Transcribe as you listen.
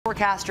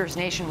Forecasters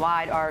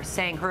nationwide are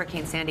saying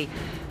Hurricane Sandy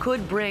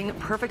could bring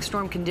perfect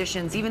storm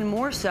conditions, even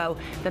more so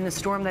than the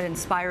storm that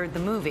inspired the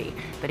movie.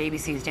 But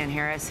ABC's Dan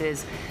Harris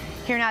is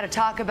here now to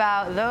talk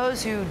about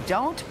those who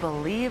don't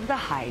believe the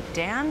hype.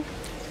 Dan?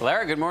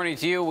 Lara, good morning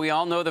to you. We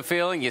all know the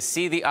feeling. You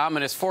see the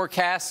ominous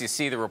forecasts, you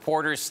see the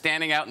reporters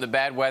standing out in the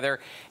bad weather,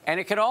 and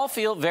it can all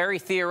feel very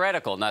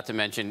theoretical, not to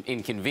mention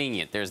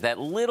inconvenient. There's that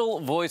little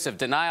voice of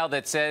denial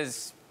that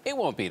says it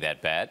won't be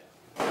that bad.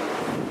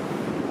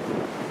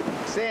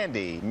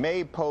 Sandy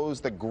may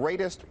pose the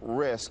greatest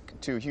risk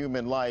to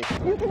human life.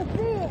 You can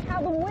see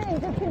how the wind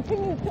just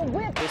continues to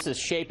whip. This is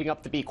shaping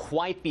up to be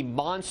quite the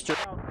monster.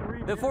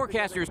 The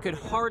forecasters could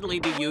hardly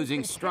be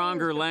using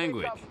stronger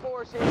language.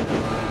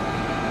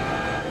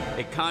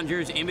 It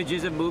conjures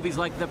images of movies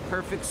like The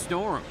Perfect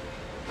Storm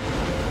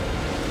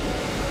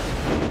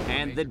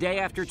and The Day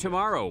After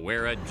Tomorrow,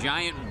 where a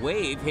giant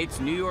wave hits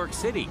New York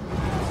City.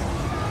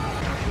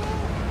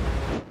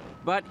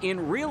 But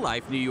in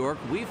real-life New York,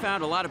 we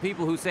found a lot of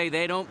people who say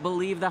they don't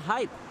believe the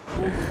hype.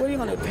 What, are you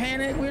going to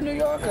panic? We're New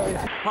Yorkers.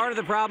 Part of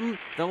the problem,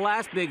 the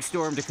last big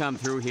storm to come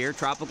through here,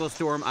 Tropical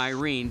Storm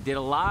Irene, did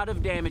a lot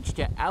of damage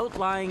to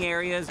outlying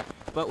areas,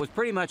 but was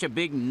pretty much a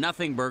big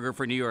nothing burger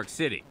for New York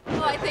City.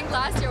 Well, I think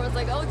last year was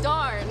like, oh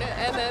darn,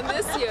 and then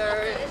this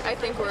year, I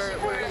think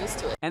we're used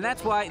to it. And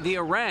that's why the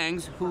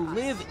orangs, who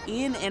live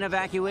in an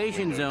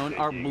evacuation zone,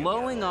 are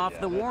blowing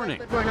off the warning.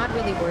 But we're not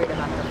really worried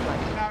about the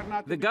flooding.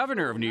 The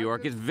governor of New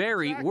York is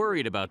very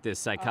worried about this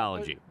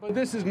psychology. But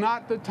this is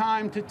not the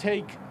time to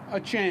take a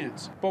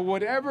chance. But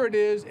whatever it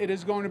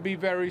is going to be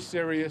very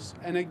serious.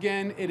 And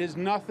again, it is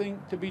nothing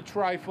to be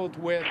trifled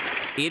with.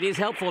 It is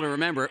helpful to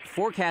remember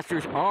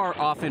forecasters are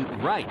often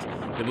right.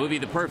 The movie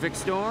The Perfect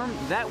Storm,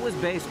 that was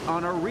based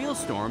on a real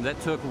storm that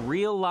took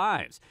real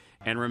lives.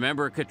 And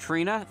remember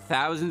Katrina?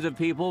 Thousands of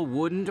people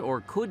wouldn't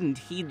or couldn't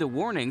heed the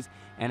warnings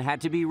and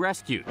had to be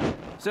rescued.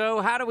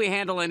 So how do we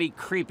handle any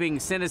creeping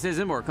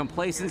cynicism or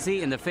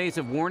complacency in the face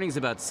of warnings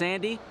about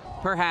Sandy?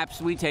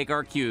 Perhaps we take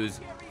our cues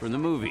from the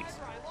movies.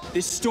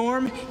 This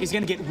storm is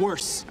going to get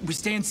worse. We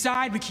stay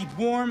inside, we keep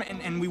warm,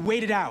 and we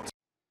wait it out.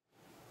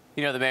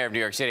 You know, the mayor of New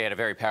York City had a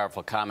very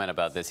powerful comment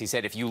about this. He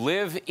said, if you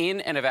live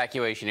in an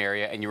evacuation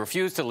area and you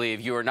refuse to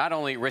leave, you are not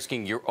only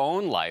risking your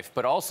own life,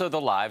 but also the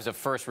lives of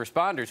first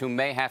responders who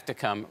may have to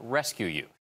come rescue you.